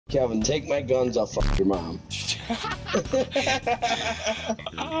Kevin, take my guns, I'll fuck your mom.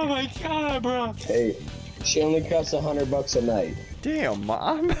 Oh my god, bro. Hey, she only costs $100 a night. Damn,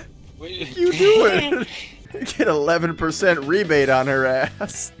 Mom. What Wait. you doing? Get 11% rebate on her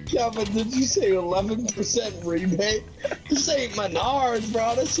ass. Kevin, did you say 11% rebate? This ain't Menards,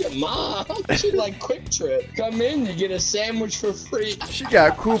 bro. That's your mom. She like Quick Trip. Come in, you get a sandwich for free. She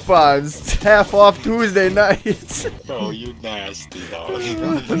got coupons, half off Tuesday nights. Oh, you nasty, dog.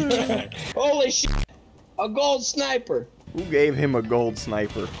 Holy shit. A gold sniper. Who gave him a gold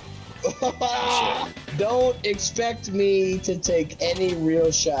sniper? Don't expect me to take any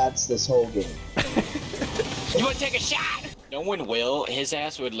real shots this whole game. You wanna take a shot? Knowing Will, his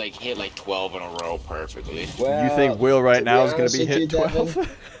ass would like hit like 12 in a row perfectly. Well, You think Will right now is going honest to be with you, hit 12?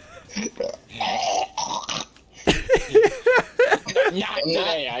 Not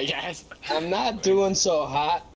today, I guess. I'm not doing so hot.